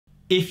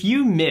If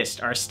you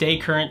missed our Stay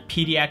Current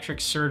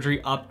Pediatric Surgery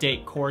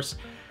Update course,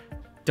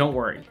 don't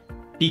worry,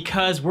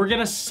 because we're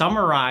gonna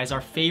summarize our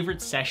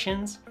favorite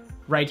sessions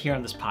right here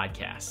on this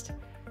podcast.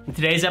 In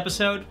today's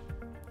episode,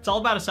 it's all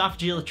about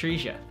esophageal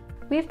atresia.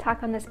 We've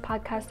talked on this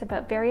podcast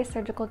about various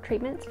surgical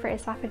treatments for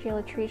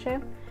esophageal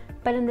atresia,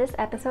 but in this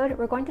episode,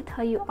 we're going to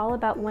tell you all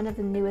about one of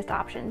the newest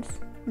options,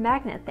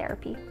 magnet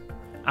therapy.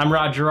 I'm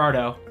Rod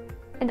Gerardo.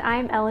 And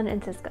I'm Ellen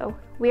Encisco.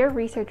 We are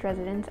research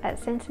residents at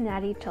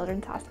Cincinnati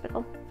Children's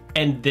Hospital.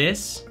 And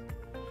this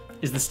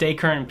is the Stay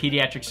Current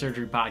Pediatric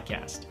Surgery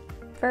Podcast.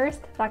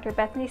 First, Dr.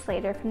 Bethany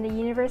Slater from the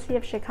University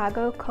of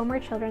Chicago Comer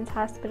Children's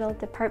Hospital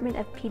Department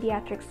of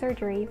Pediatric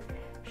Surgery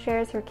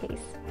shares her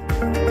case.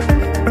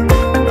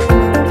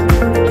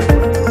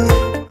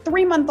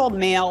 3-month-old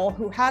male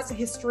who has a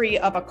history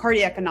of a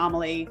cardiac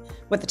anomaly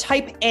with a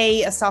type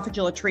A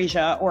esophageal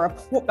atresia or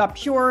a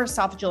pure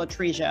esophageal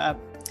atresia,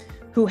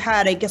 who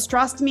had a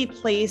gastrostomy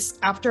placed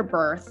after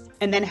birth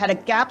and then had a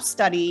gap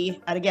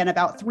study at, again,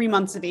 about 3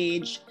 months of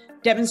age,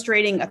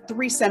 demonstrating a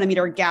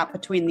 3-centimeter gap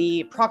between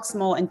the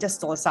proximal and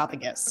distal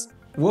esophagus.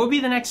 What would be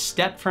the next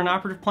step for an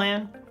operative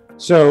plan?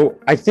 So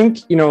I think,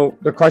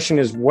 the question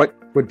is, what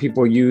would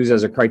people use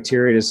as a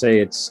criteria to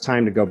say it's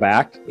time to go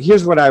back?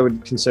 Here's what I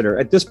would consider.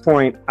 At this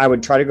point, I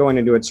would try to go in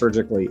and do it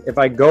surgically. If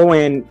I go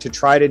in to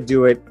try to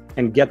do it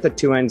and get the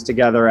two ends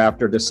together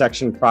after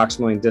dissection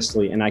proximally and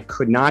distally, and I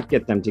could not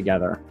get them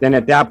together, then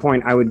at that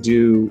point, I would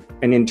do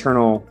an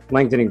internal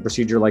lengthening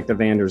procedure like the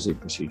Van der Zee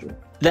procedure.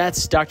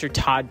 That's Dr.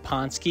 Todd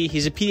Ponsky.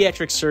 He's a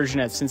pediatric surgeon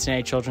at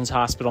Cincinnati Children's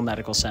Hospital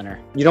Medical Center.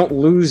 You don't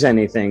lose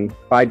anything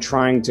by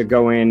trying to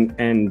go in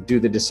and do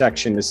the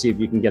dissection to see if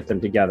you can get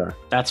them together.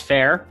 That's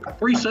fair.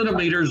 3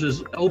 centimeters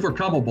is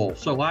overcomable,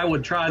 so I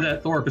would try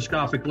that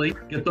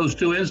thoracoscopically, get those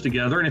two ends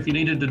together, and if you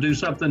needed to do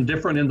something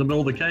different in the middle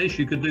of the case,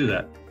 you could do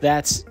that.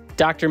 That's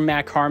Dr.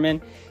 Mac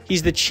Harmon.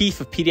 He's the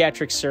chief of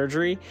pediatric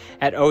surgery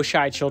at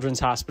UChicago Children's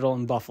Hospital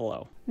in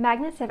Buffalo.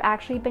 Magnets have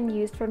actually been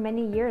used for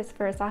many years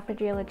for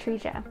esophageal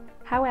atresia.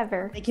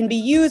 However, they can be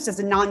used as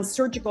a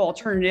non-surgical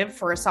alternative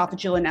for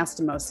esophageal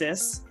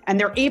anastomosis, and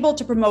they're able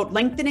to promote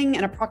lengthening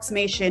and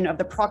approximation of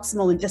the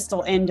proximal and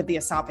distal end of the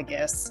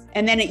esophagus.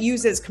 And then it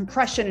uses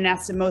compression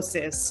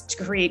anastomosis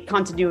to create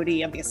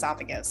continuity of the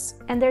esophagus.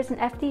 And there's an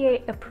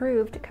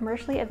FDA-approved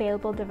commercially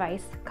available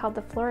device called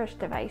the Flourish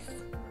device.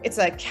 It's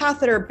a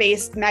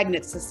catheter-based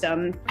magnet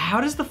system.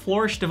 How does the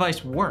Flourish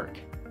device work?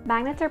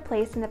 Magnets are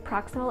placed in the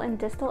proximal and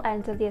distal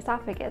ends of the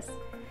esophagus.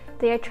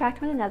 They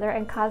attract one another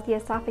and cause the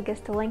esophagus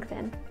to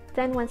lengthen.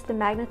 Then once the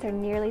magnets are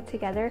nearly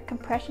together,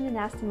 compression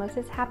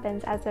anastomosis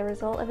happens as a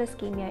result of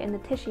ischemia in the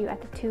tissue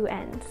at the two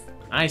ends.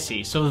 I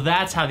see. So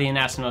that's how the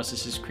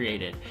anastomosis is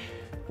created.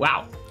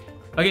 Wow.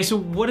 Okay, so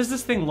what does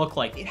this thing look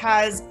like? It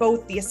has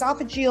both the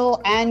esophageal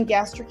and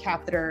gastric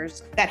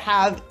catheters that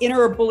have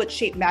inner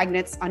bullet-shaped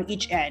magnets on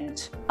each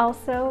end.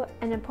 Also,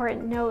 an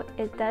important note,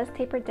 it does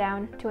taper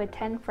down to a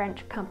 10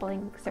 French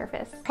coupling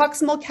surface.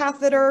 Proximal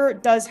catheter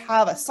does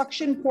have a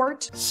suction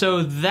port.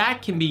 So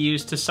that can be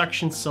used to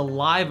suction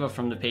saliva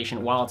from the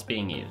patient while it's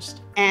being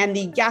used. And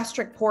the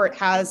gastric port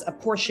has a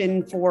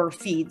portion for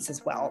feeds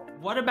as well.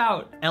 What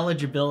about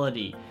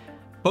eligibility,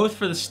 both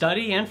for the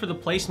study and for the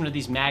placement of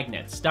these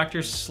magnets?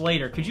 Dr.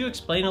 Slater, could you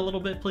explain a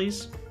little bit,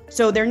 please?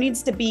 So there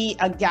needs to be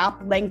a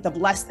gap length of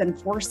less than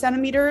 4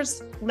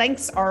 centimeters.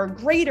 Lengths are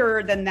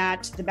greater than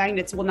that, the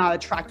magnets will not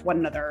attract one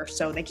another,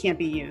 so they can't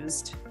be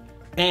used.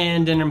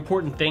 And an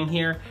important thing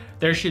here,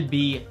 there should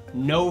be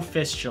no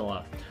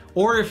fistula.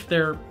 Or if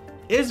there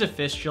is a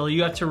fistula,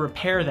 you have to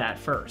repair that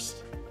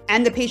first.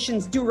 And the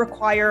patients do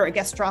require a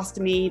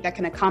gastrostomy that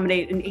can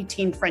accommodate an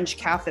 18 French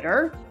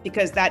catheter,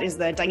 because that is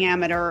the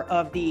diameter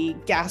of the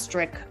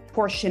gastric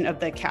portion of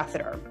the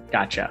catheter.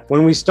 Gotcha.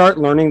 When we start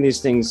learning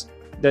these things,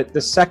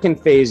 the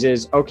second phase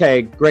is,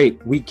 okay,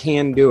 great, we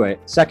can do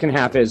it. Second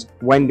half is,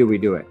 when do we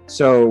do it?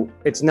 So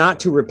it's not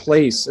to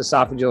replace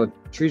esophageal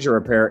atresia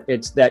repair,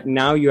 it's that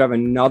now you have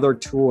another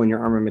tool in your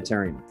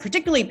armamentarium.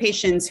 Particularly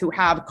patients who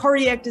have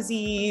cardiac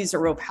disease or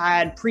who have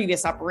had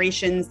previous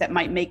operations that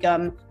might make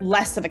them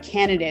less of a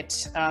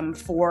candidate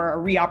for a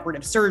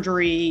reoperative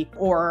surgery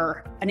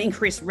or an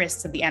increased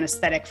risk of the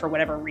anesthetic for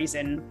whatever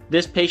reason.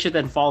 This patient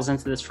then falls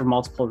into this for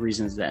multiple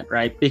reasons then,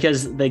 right?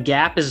 Because the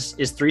gap is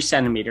 3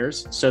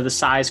 centimeters, so the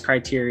size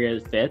criteria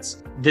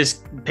fits.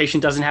 This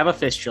patient doesn't have a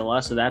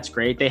fistula, so that's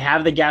great. They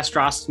have the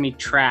gastrostomy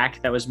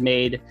tract that was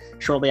made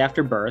shortly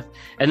after birth.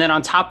 And then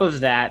on top of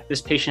that,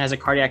 this patient has a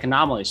cardiac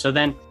anomaly. So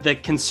then the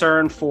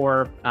concern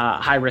for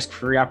high risk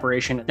for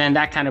reoperation, then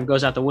that kind of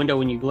goes out the window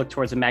when you look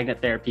towards a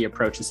magnet therapy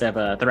approach instead of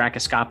a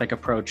thoracoscopic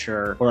approach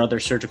or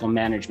other surgical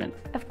management.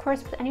 Of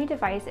course, with any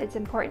device, it's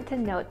important to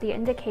note the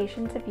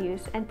indications of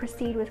use and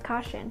proceed with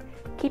caution,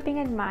 keeping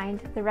in mind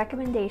the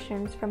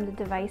recommendations from the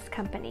device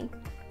company.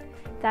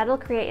 That'll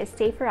create a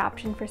safer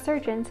option for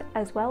surgeons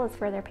as well as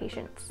for their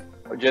patients.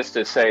 Just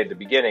to say at the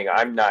beginning,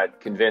 I'm not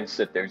convinced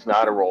that there's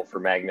not a role for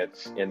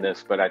magnets in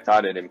this, but I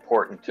thought it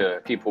important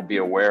to people be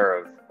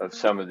aware of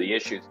some of the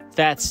issues.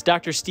 That's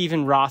Dr.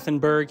 Stephen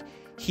Rothenberg.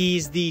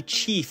 He's the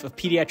chief of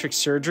pediatric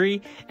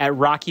surgery at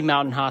Rocky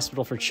Mountain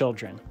Hospital for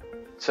Children.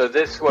 So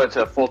this was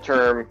a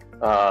full-term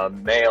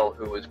male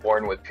who was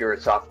born with pure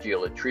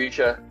esophageal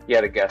atresia. He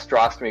had a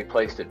gastrostomy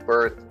placed at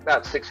birth.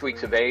 About 6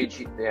 weeks of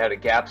age, they had a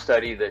gap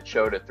study that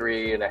showed a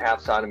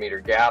 3.5 centimeter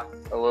gap.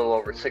 A little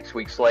over 6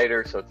 weeks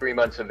later, so 3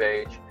 months of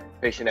age,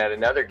 patient had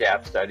another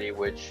gap study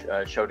which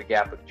showed a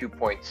gap of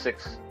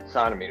 2.6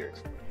 centimeters.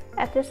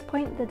 At this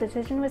point, the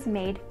decision was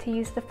made to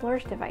use the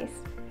flourish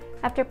device.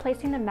 After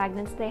placing the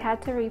magnets, they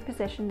had to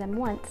reposition them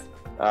once.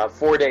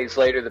 4 days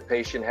later, the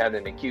patient had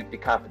an acute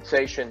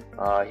decompensation.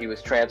 He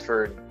was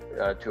transferred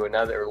to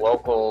another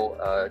local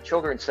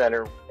children's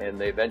center, and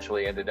they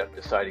eventually ended up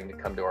deciding to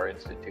come to our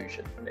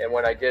institution. And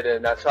when I did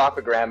an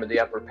esophagram of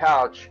the upper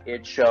pouch,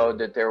 it showed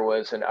that there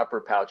was an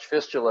upper pouch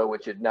fistula,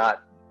 which had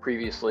not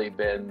previously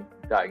been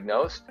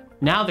diagnosed.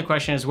 Now the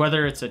question is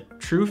whether it's a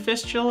true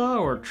fistula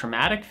or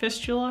traumatic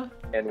fistula.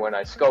 And when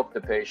I scoped the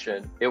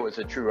patient, it was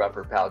a true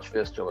upper pouch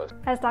fistula.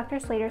 As Dr.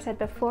 Slater said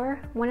before,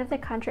 one of the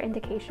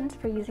contraindications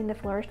for using the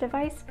flourish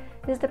device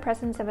is the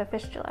presence of a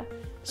fistula.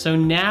 So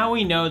now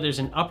we know there's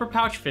an upper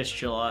pouch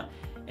fistula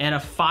and a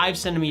 5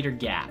 centimeter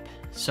gap.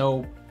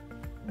 So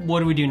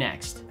what do we do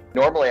next?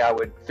 Normally I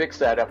would fix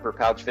that upper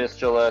pouch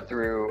fistula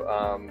through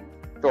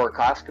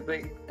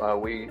thoracoscopy.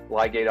 We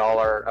ligate all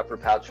our upper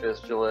pouch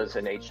fistulas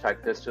and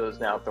H-type fistulas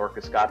now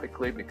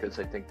thoracoscopically because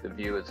I think the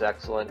view is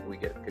excellent. We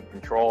get good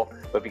control.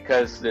 But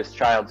because this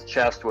child's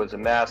chest was a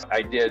mess,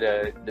 I did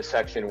a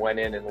dissection, went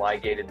in and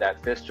ligated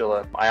that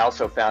fistula. I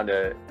also found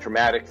a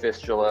traumatic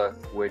fistula,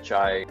 which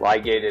I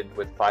ligated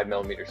with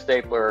 5mm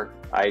stapler.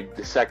 I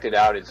dissected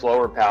out its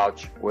lower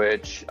pouch,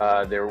 which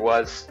there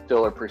was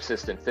still a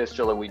persistent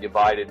fistula. We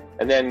divided,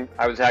 and then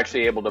I was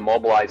actually able to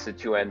mobilize the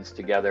two ends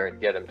together and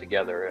get them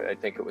together. I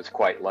think it was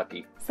quite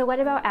lucky. So what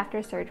about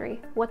after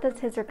surgery? What does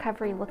his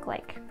recovery look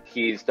like?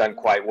 He's done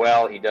quite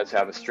well. He does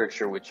have a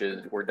stricture, which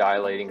is we're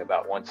dilating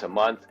about once a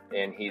month,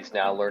 and he's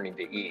now learning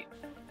to eat.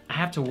 I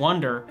have to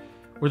wonder,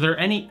 were there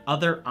any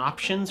other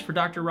options for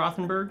Dr.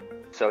 Rothenberg?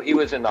 So he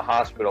was in the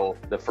hospital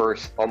the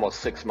first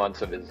almost 6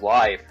 months of his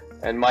life.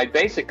 And my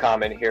basic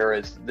comment here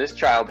is this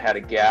child had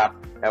a gap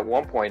at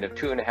one point of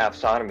 2.5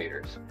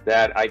 centimeters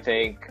that I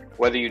think,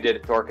 whether you did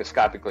it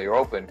thoracoscopically or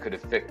open, could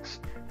have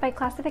fixed. By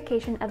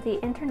classification of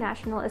the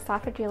International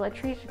Esophageal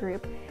Atresia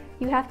group,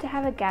 you have to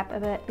have a gap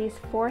of at least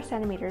 4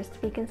 centimeters to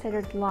be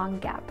considered long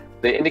gap.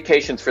 The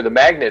indications for the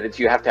magnet is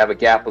you have to have a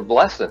gap of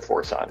less than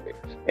 4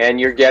 centimeters. And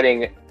you're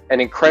getting an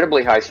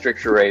incredibly high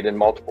stricture rate in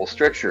multiple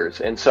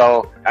strictures. And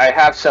so I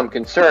have some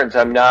concerns.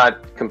 I'm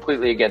not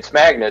completely against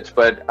magnets,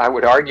 but I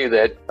would argue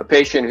that a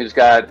patient who's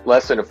got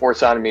less than a 4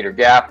 centimeter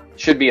gap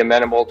should be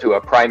amenable to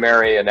a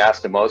primary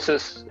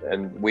anastomosis.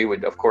 And we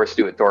would, of course,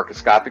 do it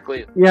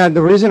thoracoscopically. Yeah,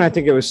 the reason I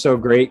think it was so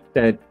great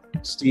that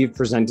Steve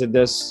presented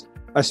this,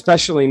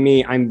 especially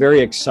me, I'm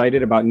very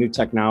excited about new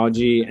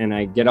technology and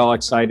I get all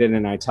excited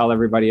and I tell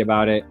everybody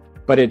about it.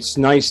 But it's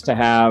nice to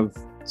have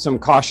some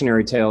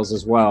cautionary tales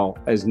as well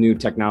as new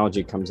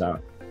technology comes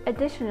out.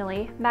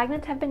 Additionally,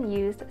 magnets have been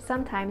used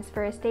sometimes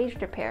for a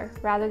staged repair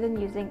rather than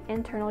using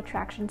internal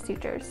traction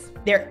sutures.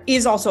 There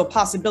is also a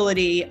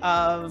possibility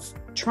of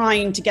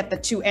trying to get the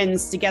two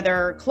ends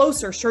together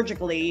closer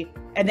surgically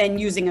and then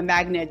using a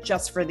magnet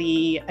just for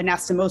the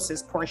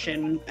anastomosis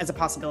portion as a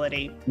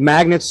possibility.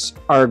 Magnets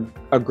are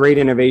a great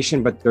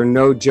innovation, but they're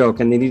no joke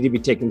and they need to be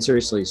taken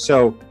seriously.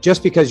 So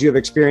just because you have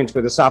experience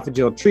with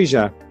esophageal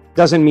atresia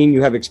doesn't mean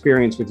you have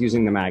experience with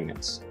using the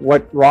magnets.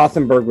 What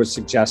Rothenberg was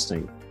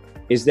suggesting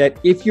is that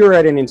if you're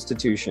at an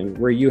institution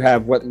where you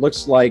have what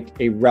looks like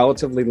a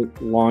relatively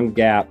long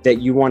gap that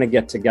you want to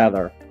get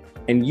together,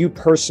 and you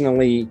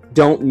personally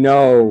don't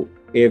know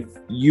if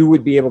you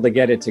would be able to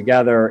get it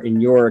together in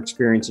your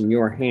experience, in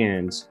your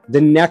hands,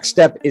 the next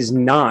step is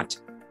not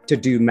to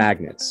do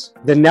magnets.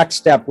 The next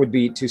step would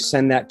be to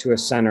send that to a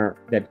center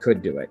that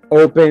could do it.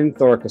 Open,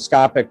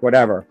 thoracoscopic,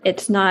 whatever.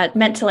 It's not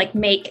meant to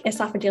make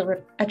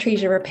esophageal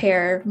atresia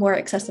repair more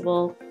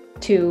accessible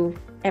to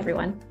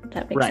everyone. If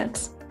that makes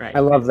sense. Right. I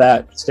love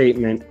that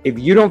statement. If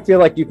you don't feel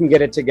like you can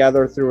get it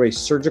together through a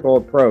surgical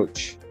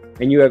approach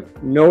and you have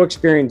no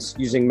experience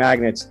using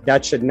magnets,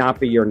 that should not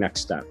be your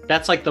next step.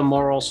 That's like the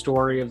moral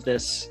story of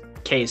this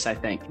case, I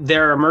think.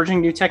 There are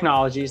emerging new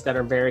technologies that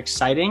are very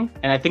exciting,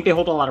 and I think they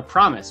hold a lot of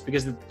promise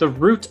because the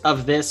root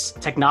of this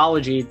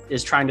technology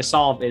is trying to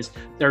solve is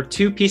there are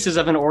two pieces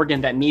of an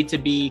organ that need to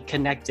be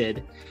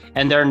connected,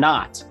 and they're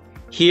not.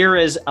 Here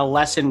is a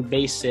less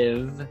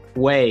invasive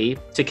way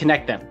to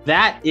connect them.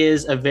 That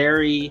is a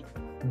very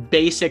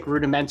basic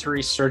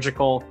rudimentary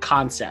surgical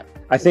concept.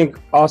 I think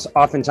also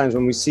oftentimes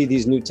when we see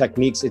these new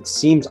techniques, it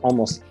seems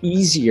almost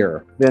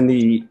easier than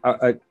the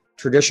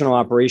traditional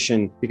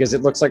operation because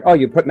it looks like, oh,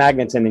 you put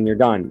magnets in and you're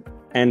done.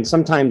 And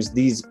sometimes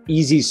these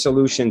easy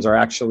solutions are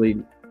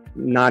actually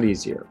not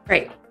easier.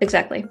 Right,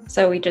 exactly.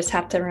 So we just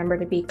have to remember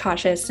to be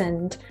cautious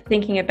and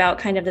thinking about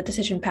kind of the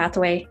decision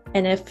pathway.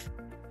 And if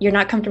you're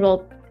not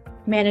comfortable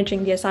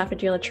managing the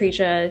esophageal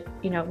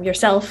atresia,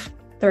 yourself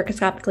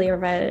thoracoscopically or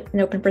via an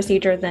open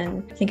procedure,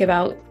 then think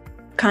about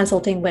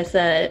consulting with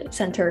a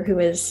center who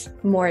is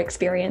more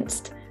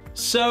experienced.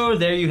 So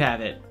there you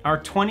have it, our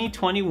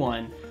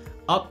 2021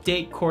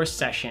 update course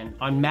session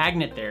on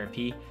magnet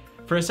therapy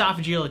for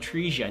esophageal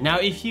atresia. Now,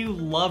 if you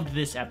loved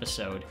this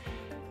episode,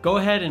 go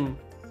ahead and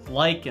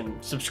like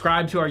and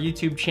subscribe to our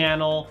YouTube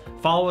channel,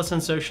 follow us on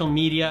social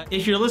media.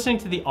 If you're listening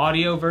to the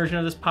audio version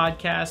of this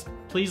podcast,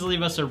 please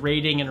leave us a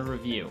rating and a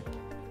review.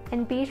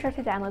 And be sure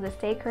to download the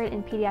Stay Current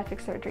in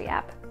Pediatric Surgery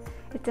app.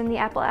 It's in the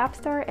Apple App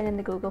Store and in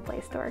the Google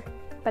Play Store.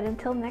 But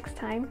until next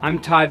time, I'm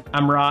Todd.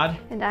 I'm Rod.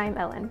 And I'm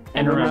Ellen.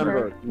 And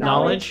remember,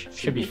 knowledge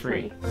should be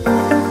free.